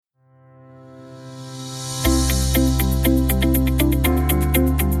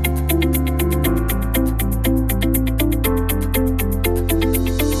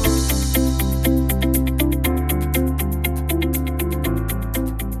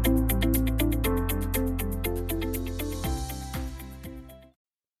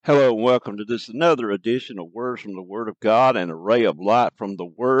Hello and welcome to this another edition of Words from the Word of God, an array of light from the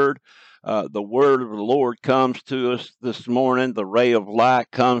Word. The Word of the Lord comes to us this morning. The ray of light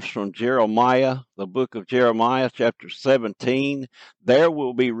comes from Jeremiah, the book of Jeremiah, chapter 17. There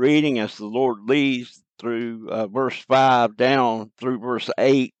we'll be reading as the Lord leads through verse 5 down through verse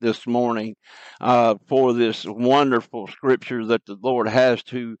 8 this morning for this wonderful scripture that the Lord has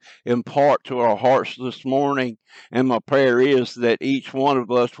to impart to our hearts this morning. And my prayer is that each one of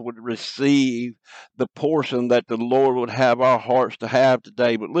us would receive the portion that the Lord would have our hearts to have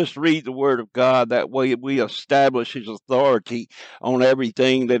today. But let's read the Word of God. That way we establish His authority on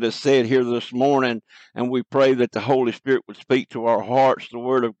everything that is said here this morning. And we pray that the Holy Spirit would speak to our hearts. The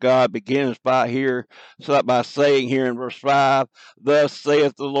Word of God begins by saying here in verse 5, "Thus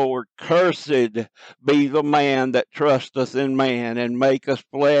saith the Lord, Cursed be the man that trusteth in man, and maketh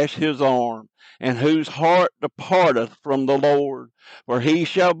flesh his arm, and whose heart departeth from the Lord. For he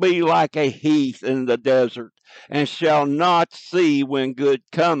shall be like a heath in the desert, and shall not see when good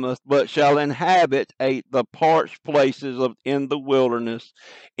cometh, but shall inhabit the parched places in the wilderness,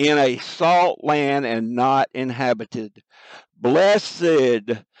 in a salt land and not inhabited.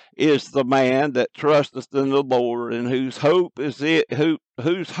 Blessed is the man that trusteth in the Lord, and whose hope the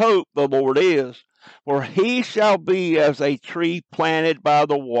Lord is. For he shall be as a tree planted by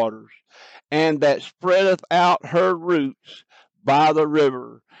the waters, and that spreadeth out her roots by the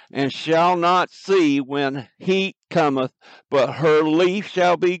river, and shall not see when heat cometh, but her leaf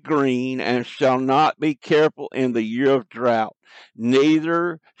shall be green, and shall not be careful in the year of drought,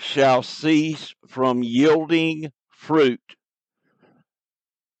 neither shall cease from yielding fruit."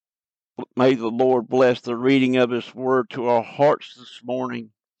 May the Lord bless the reading of His word to our hearts this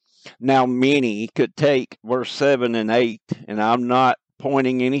morning. Now, many could take verse 7 and 8, and I'm not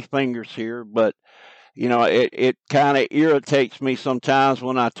pointing any fingers here, but it kind of irritates me sometimes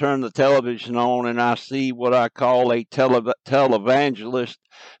when I turn the television on and I see what I call a televangelist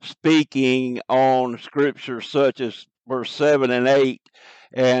speaking on scripture such as verse 7 and 8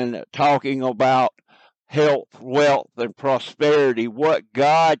 and talking about health, wealth, and prosperity, what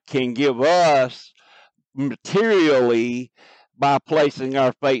God can give us materially by placing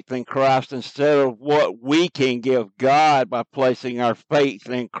our faith in Christ, instead of what we can give God by placing our faith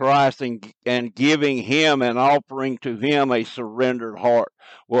in Christ and giving Him and offering to Him a surrendered heart.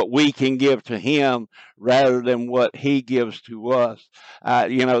 What we can give to Him rather than what He gives to us.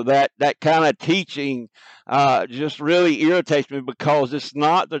 That kind of teaching just really irritates me, because it's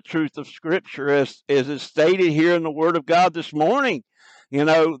not the truth of Scripture as is stated here in the Word of God this morning.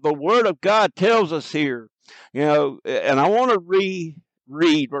 The Word of God tells us here, and I want to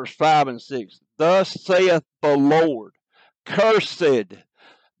read verse 5 and 6. "Thus saith the Lord, cursed,"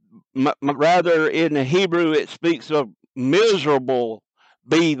 rather in the Hebrew it speaks of miserable,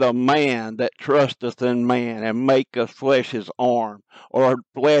 "be the man that trusteth in man, and maketh flesh his arm, or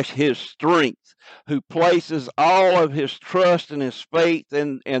flesh his strength, who places all of his trust and his faith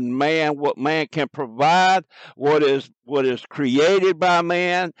in man, what man can provide, what is created by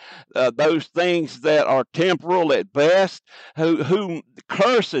man, those things that are temporal at best. Who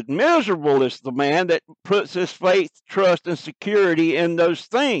cursed, miserable is the man that puts his faith, trust, and security in those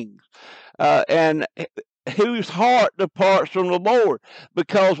things, and whose heart departs from the Lord."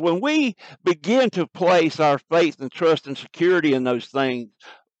 Because when we begin to place our faith and trust and security in those things,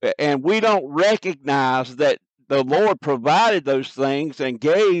 and we don't recognize that the Lord provided those things and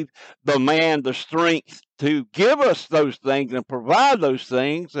gave the man the strength to give us those things and provide those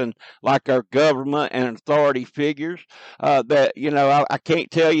things, and like our government and authority figures, I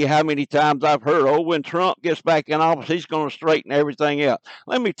can't tell you how many times I've heard, "Oh, when Trump gets back in office, he's going to straighten everything out."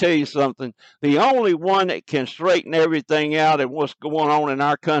 Let me tell you something. The only one that can straighten everything out and what's going on in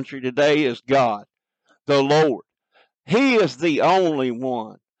our country today is God, the Lord. He is the only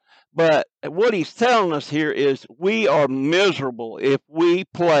one. But what He's telling us here is we are miserable if we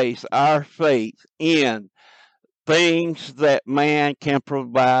place our faith in things that man can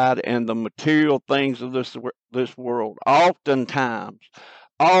provide and the material things of this world. Oftentimes,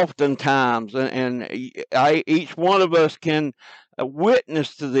 each one of us can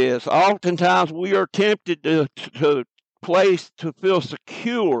witness to this. Oftentimes, we are tempted to feel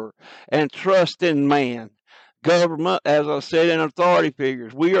secure and trust in man, government, as I said, and authority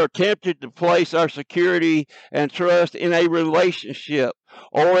figures. We are tempted to place our security and trust in a relationship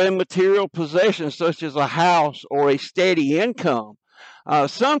or in material possessions such as a house or a steady income.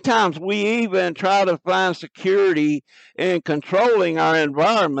 Sometimes we even try to find security in controlling our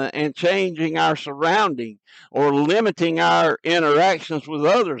environment and changing our surrounding or limiting our interactions with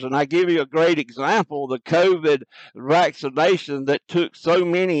others. And I give you a great example, the COVID vaccination that took so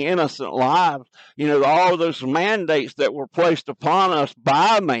many innocent lives. You know, all those mandates that were placed upon us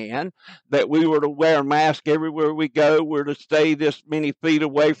by man, that we were to wear masks everywhere we go, we're to stay this many feet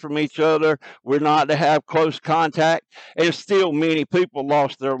away from each other, we're not to have close contact, and still many people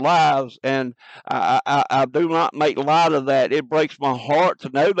lost their lives. And I do not make light of that. It breaks my heart to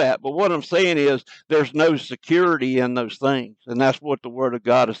know that. But what I'm saying is there's no security in those things. And that's what the Word of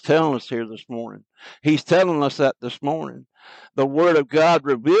God is telling us here this morning. He's telling us that this morning. The Word of God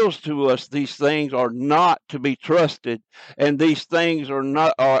reveals to us these things are not to be trusted, and these things are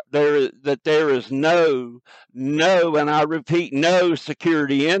not that there is no, and I repeat, no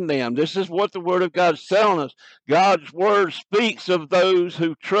security in them. This is what the Word of God is telling us. God's Word speaks of those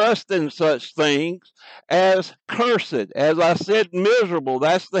who trust in such things as cursed. As I said, miserable.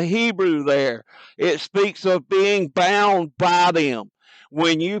 That's the Hebrew there. It speaks of being bound by them.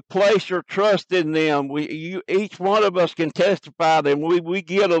 When you place your trust in them, each one of us can testify that we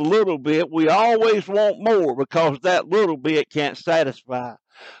get a little bit. We always want more because that little bit can't satisfy.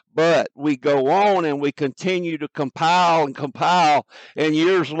 But we go on and we continue to compile, and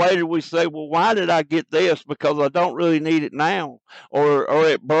years later we say, well, why did I get this? Because I don't really need it now, or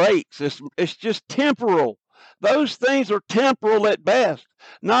it breaks. It's just temporal. Those things are temporal at best.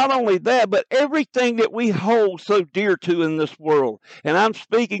 Not only that, but everything that we hold so dear to in this world, and I'm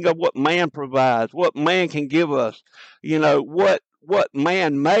speaking of what man provides, what man can give us, what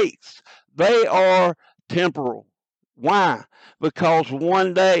man makes, they are temporal. Why? Because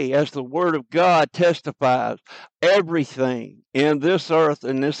one day, as the Word of God testifies, everything in this earth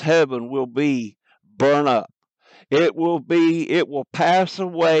and this heaven will be burned up. It will pass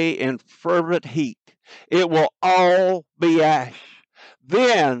away in fervent heat. It will all be ash.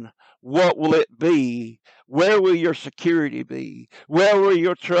 Then what will it be? Where will your security be? Where will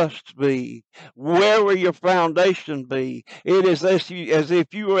your trust be? Where will your foundation be? It is as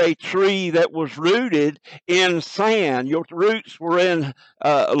if you were a tree that was rooted in sand. Your roots were in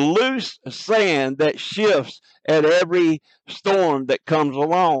loose sand that shifts at every storm that comes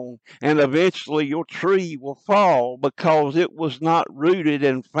along. And eventually your tree will fall because it was not rooted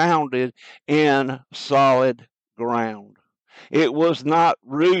and founded in solid ground. It was not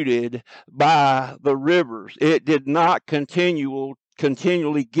rooted by the rivers. It did not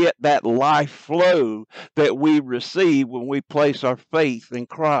continually get that life flow that we receive when we place our faith in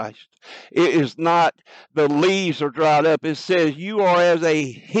Christ. It is not the leaves are dried up. It says you are as a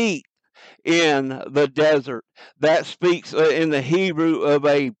heap in the desert. That speaks in the Hebrew of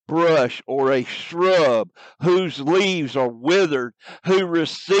a brush or a shrub whose leaves are withered, who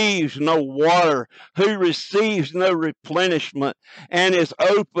receives no water, who receives no replenishment, and is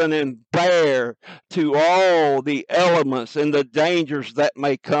open and bare to all the elements and the dangers that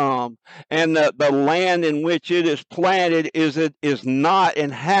may come. And the land in which it is planted is not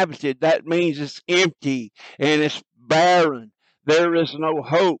inhabited. That means it's empty and it's barren. There is no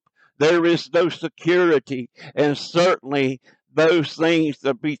hope. There is no security, and certainly those things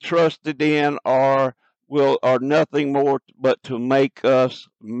to be trusted in are nothing more but to make us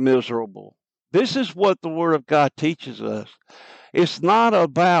miserable. This is what the Word of God teaches us. It's not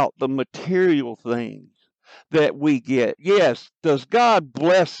about the material things that we get. Yes, does God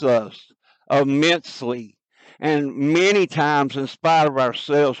bless us immensely and many times in spite of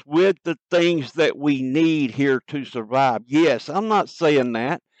ourselves with the things that we need here to survive? Yes, I'm not saying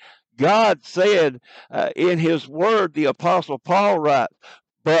that. God said in His Word, the Apostle Paul writes,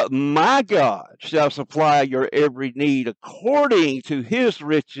 but my God shall supply your every need according to His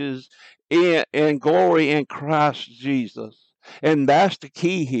riches in glory in Christ Jesus. And that's the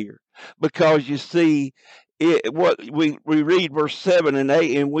key here. Because you see, what we read verse 7 and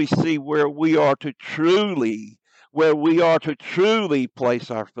 8, and we see where we are to truly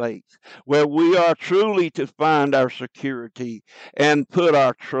place our faith, where we are truly to find our security and put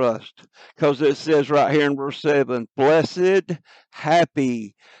our trust. Because it says right here in verse 7, blessed,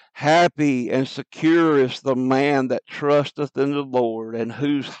 happy, and secure is the man that trusteth in the Lord, and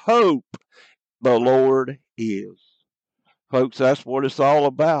whose hope the Lord is. Folks, that's what it's all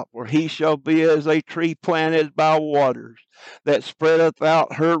about. For he shall be as a tree planted by waters, that spreadeth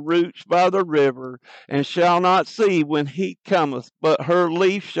out her roots by the river, and shall not see when heat cometh, but her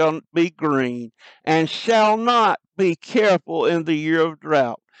leaf shall be green, and shall not be careful in the year of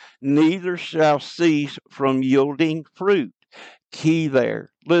drought, neither shall cease from yielding fruit. Key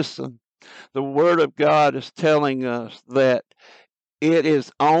there. Listen, the Word of God is telling us that It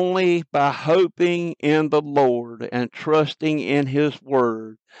is only by hoping in the Lord and trusting in His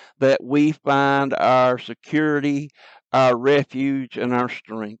Word that we find our security, our refuge, and our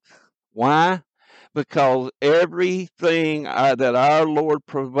strength. Why? Because everything that our Lord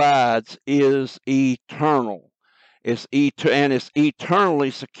provides is eternal. And it's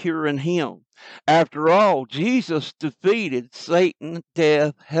eternally secure in Him. After all, Jesus defeated Satan,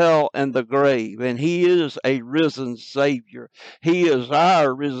 death, hell, and the grave, and He is a risen Savior. He is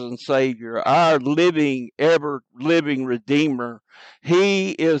our risen Savior, our living, ever living Redeemer.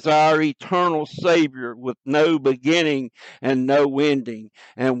 He is our eternal Savior with no beginning and no ending.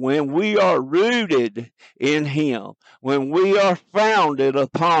 And when we are rooted in Him, when we are founded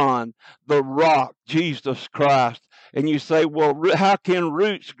upon the rock, Jesus Christ, and you say, well, how can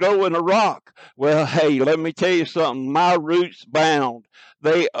roots grow in a rock? Well, hey, let me tell you something. My roots bound.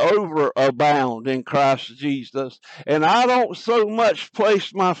 They overabound in Christ Jesus. And I don't so much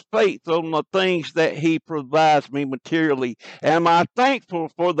place my faith on the things that He provides me materially. Am I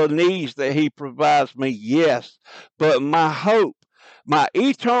thankful for the needs that He provides me? Yes. But my hope, my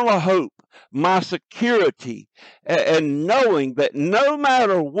eternal hope, my security, and knowing that no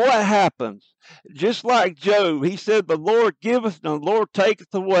matter what happens, just like Job, he said, the Lord giveth and the Lord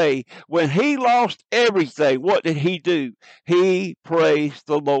taketh away. When he lost everything, what did he do? He praised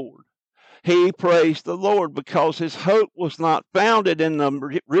the Lord. He praised the Lord because his hope was not founded in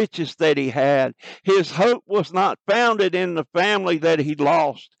the riches that he had. His hope was not founded in the family that he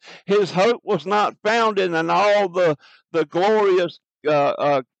lost. His hope was not founded in all the glorious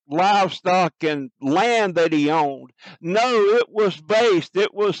livestock and land that he owned. No, it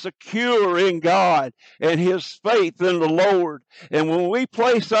was secure in God and his faith in the Lord. And when we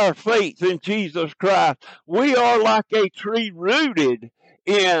place our faith in Jesus Christ, we are like a tree rooted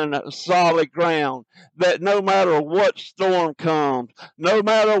in solid ground, that no matter what storm comes, no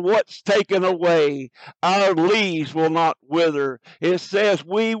matter what's taken away, our leaves will not wither. It says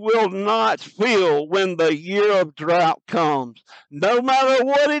we will not feel when the year of drought comes. No matter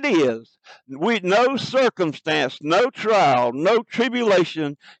what it is, no circumstance, no trial, no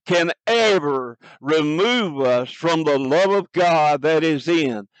tribulation can ever remove us from the love of God that is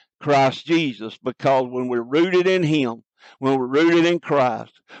in Christ Jesus, because when we're rooted in Him, when we're rooted in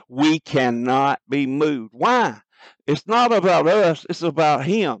Christ, we cannot be moved. Why? It's not about us, it's about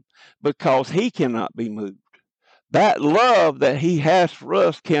Him, because He cannot be moved. That love that He has for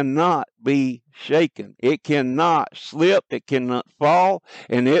us cannot be shaken. It cannot slip, it cannot fall,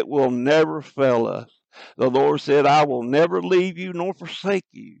 and it will never fail us. The Lord said, I will never leave you nor forsake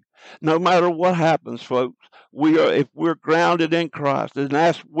you. No matter what happens, folks, if we're grounded in Christ, and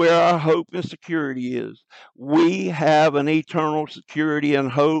that's where our hope and security is. We have an eternal security and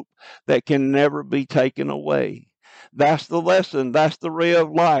hope that can never be taken away. That's the lesson. That's the ray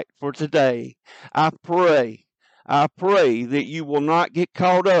of light for today. I pray that you will not get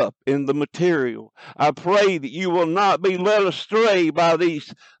caught up in the material. I pray that you will not be led astray by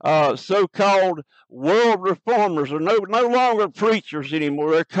these so-called world reformers, or no longer preachers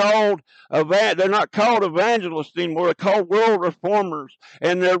anymore. They're not called evangelists anymore. They're called world reformers,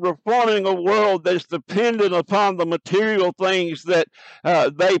 and they're reforming a world that's dependent upon the material things that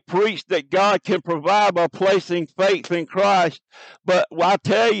they preach that God can provide by placing faith in Christ. But I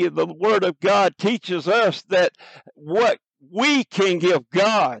tell you, the Word of God teaches us that what we can give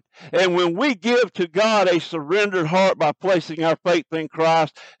God. And when we give to God a surrendered heart by placing our faith in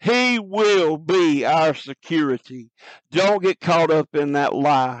Christ, He will be our security. Don't get caught up in that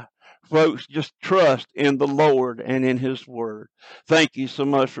lie. Folks, just trust in the Lord and in His Word. Thank you so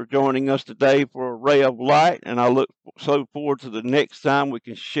much for joining us today for a ray of light, and I look so forward to the next time we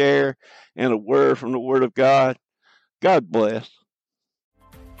can share in a word from the Word of God. God bless.